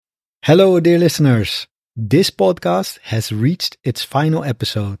Hello, dear listeners. This podcast has reached its final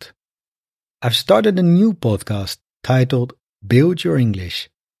episode. I've started a new podcast titled Build Your English,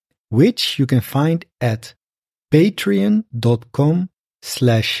 which you can find at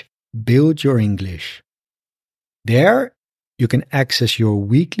patreon.com/buildyourenglish. There, you can access your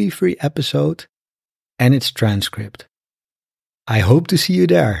weekly free episode and its transcript. I hope to see you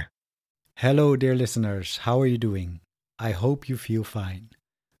there. Hello, dear listeners. How are you doing? I hope you feel fine.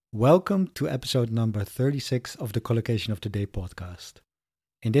 Welcome to episode number 36 of the Collocation of the Day podcast.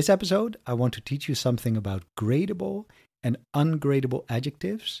 In this episode, I want to teach you something about gradable and ungradable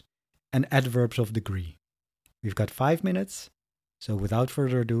adjectives and adverbs of degree. We've got 5 minutes, so without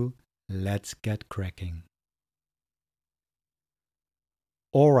further ado, let's get cracking.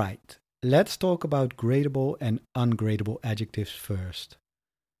 Alright, let's talk about gradable and ungradable adjectives first.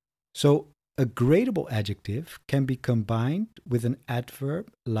 So, a gradable adjective can be combined with an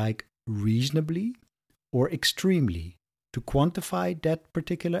adverb like reasonably or extremely to quantify that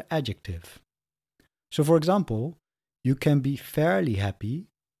particular adjective. So, for example, you can be fairly happy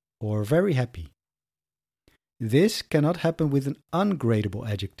or very happy. This cannot happen with an ungradable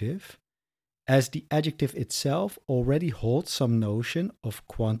adjective, as the adjective itself already holds some notion of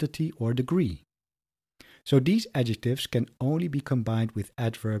quantity or degree. So these adjectives can only be combined with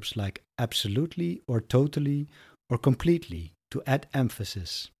adverbs like absolutely or totally or completely to add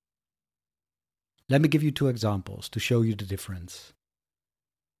emphasis. Let me give you 2 examples to show you the difference.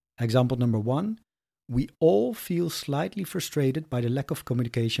 Example number 1, we all feel slightly frustrated by the lack of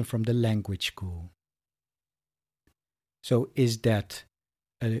communication from the language school. So is that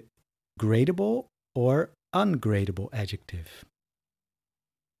a gradable or ungradable adjective?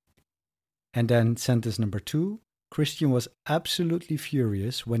 And then sentence number 2, Christian was absolutely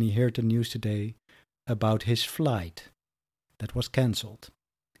furious when he heard the news today about his flight that was cancelled.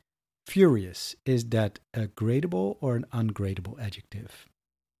 Furious, is that a gradable or an ungradable adjective?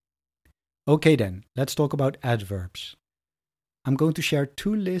 Okay then, let's talk about adverbs. I'm going to share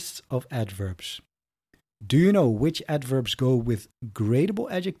 2 lists of adverbs. Do you know which adverbs go with gradable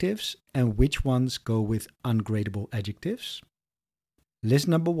adjectives and which ones go with ungradable adjectives? List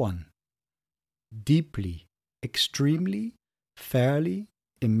number 1. Deeply, extremely, fairly,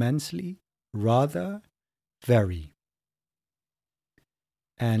 immensely, rather, very.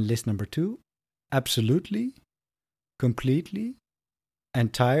 And list number 2, absolutely, completely,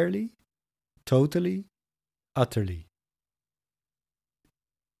 entirely, totally, utterly.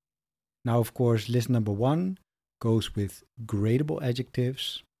 Now, of course, list number 1 goes with gradable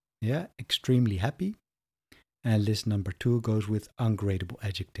adjectives, extremely happy. And list number 2 goes with ungradable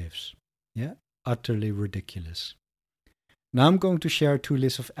adjectives, utterly ridiculous. Now I'm going to share 2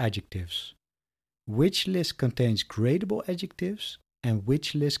 lists of adjectives. Which list contains gradable adjectives and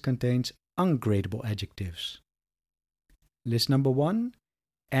which list contains ungradable adjectives? List number 1,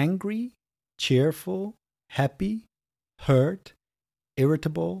 angry, cheerful, happy, hurt,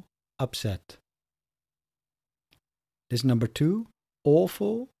 irritable, upset. List number 2,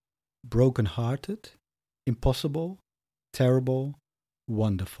 awful, broken-hearted, impossible, terrible,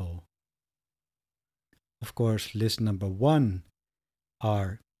 wonderful. Of course, list number 1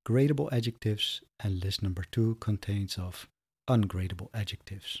 are gradable adjectives and list number 2 contains of ungradable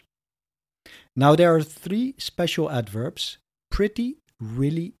adjectives. Now there are 3 special adverbs, pretty,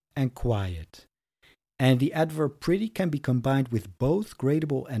 really, and quiet. And the adverb pretty can be combined with both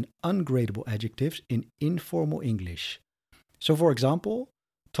gradable and ungradable adjectives in informal English. So for example,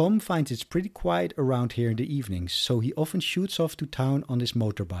 Tom finds it's pretty quiet around here in the evenings, so he often shoots off to town on his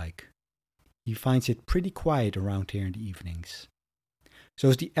motorbike. He finds it pretty quiet around here in the evenings. So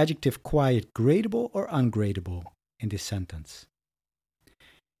is the adjective quiet gradable or ungradable in this sentence?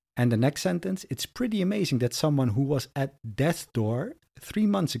 And the next sentence, it's pretty amazing that someone who was at death's door 3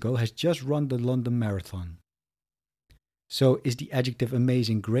 months ago has just run the London Marathon. So is the adjective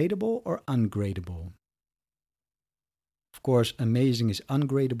amazing gradable or ungradable? Of course, amazing is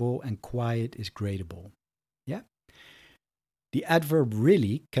ungradable and quiet is gradable. The adverb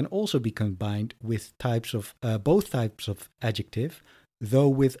really can also be combined with both types of adjective, though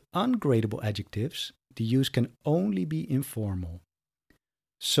with ungradable adjectives, the use can only be informal.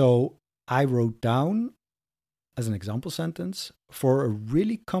 So I wrote down, as an example sentence, for a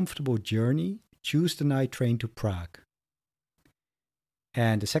really comfortable journey, choose the night train to Prague.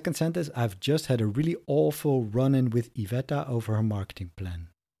 And the second sentence, I've just had a really awful run-in with Iveta over her marketing plan.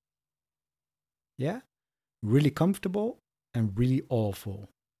 Really comfortable and really awful.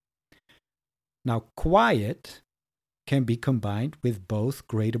 Now, quiet can be combined with both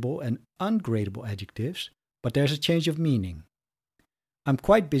gradable and ungradable adjectives, but there's a change of meaning. I'm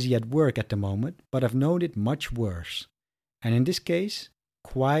quite busy at work at the moment, but I've known it much worse. And in this case,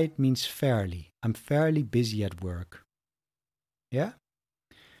 quite means fairly. I'm fairly busy at work. Yeah?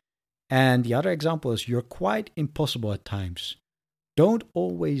 And the other example is you're quite impossible at times. Don't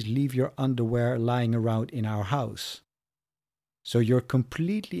always leave your underwear lying around in our house. So you're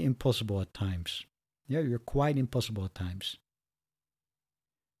completely impossible at times. Yeah, you're quite impossible at times.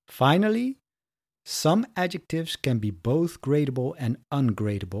 Finally, some adjectives can be both gradable and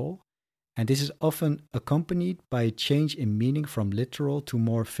ungradable, and this is often accompanied by a change in meaning from literal to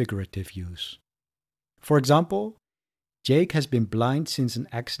more figurative use. For example, Jake has been blind since an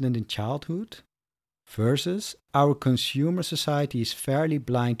accident in childhood, versus our consumer society is fairly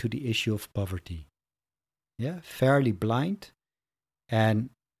blind to the issue of poverty. Yeah, fairly blind and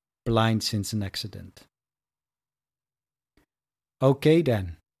blind since an accident. Okay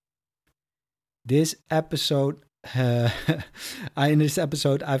then. In this episode,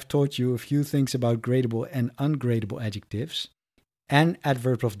 I've taught you a few things about gradable and ungradable adjectives and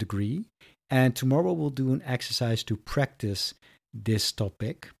adverbs of degree. And tomorrow we'll do an exercise to practice this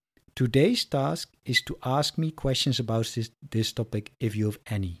topic. Today's task is to ask me questions about this topic if you have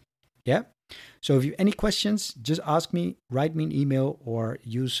any. Yeah? So if you have any questions, just ask me, write me an email, or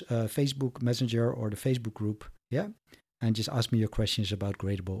use Facebook Messenger or the Facebook group. Yeah? And just ask me your questions about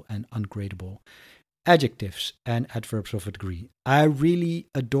gradable and ungradable adjectives and adverbs of a degree. I really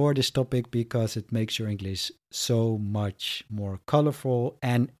adore this topic because it makes your English so much more colorful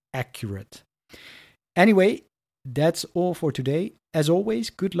and accurate. Anyway, that's all for today. As always,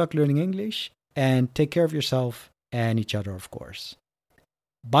 good luck learning English and take care of yourself and each other, of course.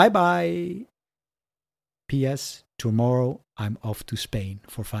 Bye-bye. P.S. Tomorrow I'm off to Spain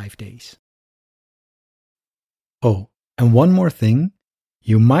for 5 days. Oh, and one more thing.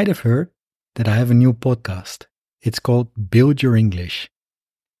 You might have heard that I have a new podcast. It's called Build Your English.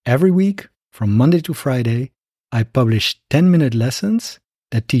 Every week, from Monday to Friday, I publish 10-minute lessons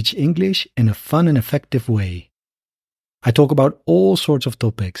that teach English in a fun and effective way. I talk about all sorts of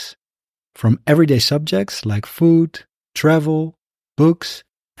topics, from everyday subjects like food, travel, books,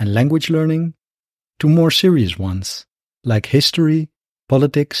 and language learning, to more serious ones like history,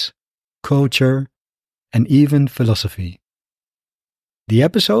 politics, culture, and even philosophy. The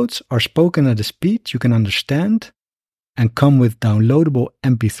episodes are spoken at a speed you can understand and come with downloadable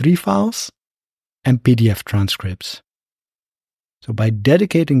MP3 files and PDF transcripts. So by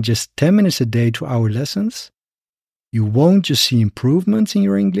dedicating just 10 minutes a day to our lessons, you won't just see improvements in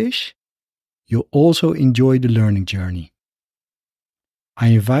your English, you'll also enjoy the learning journey. I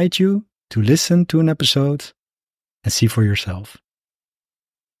invite you to listen to an episode and see for yourself.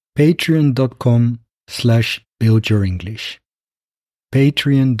 Patreon.com/buildyourenglish.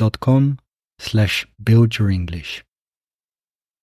 Patreon.com/buildyourenglish.